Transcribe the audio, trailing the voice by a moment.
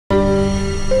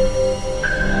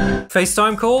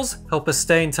FaceTime calls help us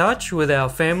stay in touch with our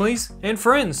families and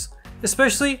friends,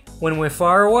 especially when we're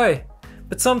far away.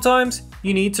 But sometimes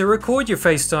you need to record your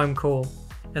FaceTime call.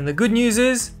 And the good news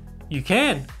is, you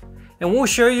can. And we'll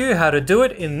show you how to do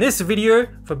it in this video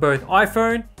for both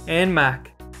iPhone and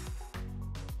Mac.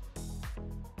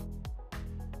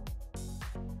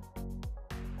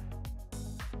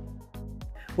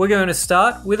 We're going to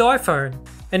start with iPhone.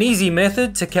 An easy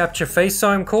method to capture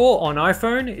FaceTime call on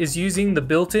iPhone is using the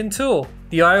built-in tool.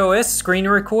 The iOS screen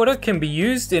recorder can be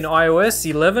used in iOS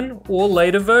 11 or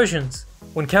later versions.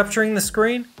 When capturing the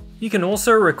screen, you can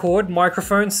also record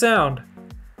microphone sound.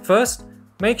 First,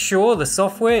 make sure the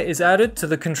software is added to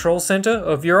the control center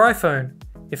of your iPhone.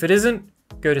 If it isn't,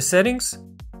 go to Settings,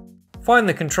 find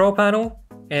the control panel,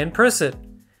 and press it.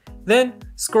 Then,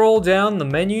 scroll down the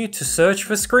menu to search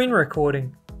for screen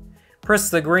recording.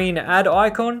 Press the green Add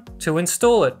icon to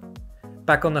install it.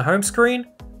 Back on the home screen,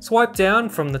 swipe down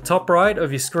from the top right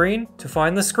of your screen to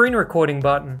find the screen recording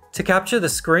button. To capture the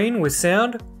screen with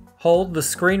sound, hold the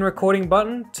screen recording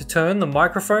button to turn the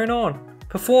microphone on.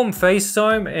 Perform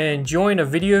FaceTime and join a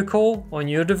video call on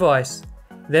your device.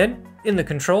 Then, in the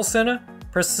control center,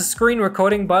 press the screen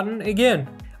recording button again.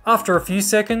 After a few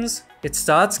seconds, it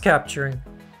starts capturing.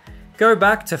 Go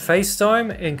back to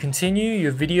FaceTime and continue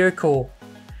your video call.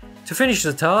 To finish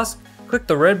the task, click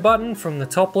the red button from the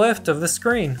top left of the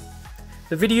screen.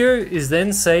 The video is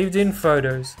then saved in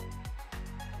Photos.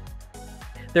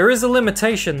 There is a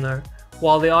limitation though.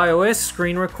 While the iOS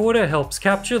screen recorder helps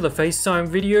capture the FaceTime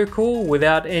video call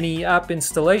without any app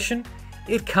installation,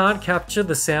 it can't capture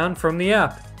the sound from the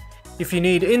app. If you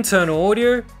need internal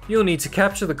audio, you'll need to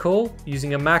capture the call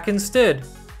using a Mac instead.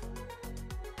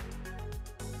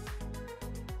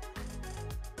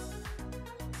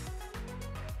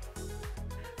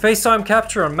 FaceTime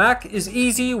capture on Mac is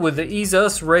easy with the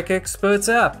EaseUS Rec Experts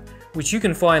app, which you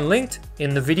can find linked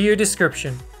in the video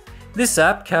description. This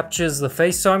app captures the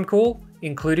FaceTime call,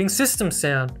 including system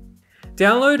sound.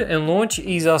 Download and launch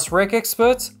EaseUS Rec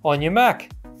Experts on your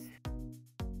Mac.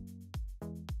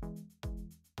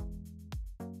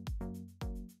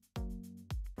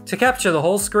 To capture the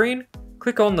whole screen,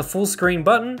 click on the full screen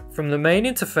button from the main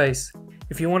interface.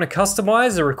 If you want to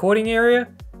customize the recording area,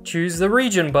 choose the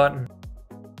region button.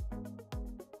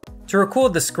 To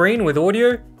record the screen with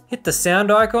audio, hit the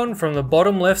sound icon from the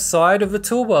bottom left side of the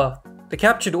toolbar. The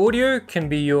captured audio can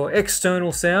be your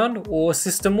external sound or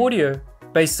system audio.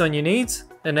 Based on your needs,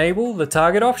 enable the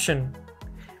target option.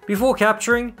 Before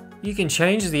capturing, you can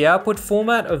change the output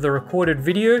format of the recorded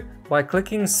video by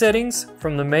clicking Settings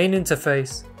from the main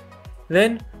interface.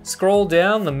 Then, scroll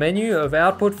down the menu of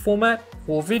Output Format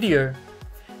for video.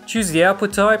 Choose the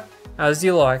output type as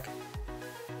you like.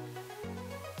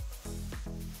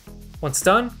 Once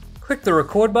done, click the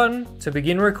record button to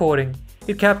begin recording.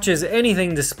 It captures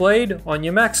anything displayed on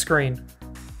your Mac screen.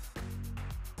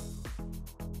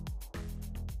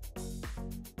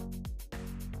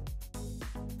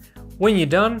 When you're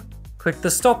done, click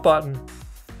the stop button.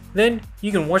 Then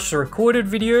you can watch the recorded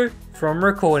video from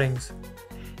Recordings.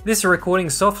 This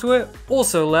recording software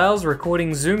also allows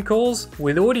recording Zoom calls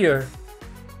with audio.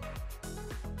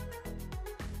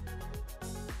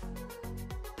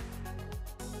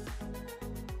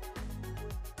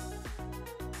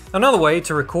 Another way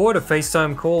to record a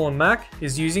FaceTime call on Mac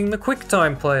is using the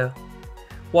QuickTime player.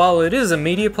 While it is a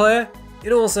media player,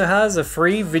 it also has a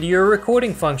free video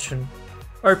recording function.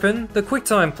 Open the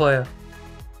QuickTime player.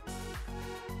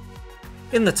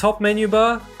 In the top menu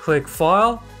bar, click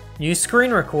File, New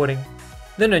Screen Recording.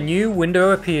 Then a new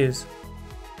window appears.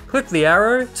 Click the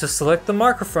arrow to select the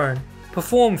microphone.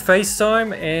 Perform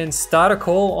FaceTime and start a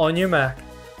call on your Mac.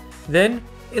 Then,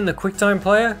 in the QuickTime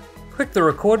player, click the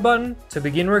record button to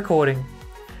begin recording.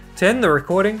 To end the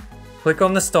recording, click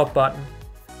on the stop button.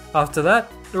 After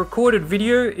that, the recorded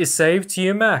video is saved to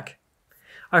your Mac.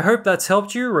 I hope that's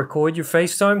helped you record your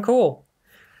FaceTime call.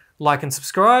 Like and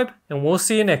subscribe, and we'll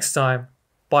see you next time.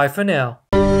 Bye for now.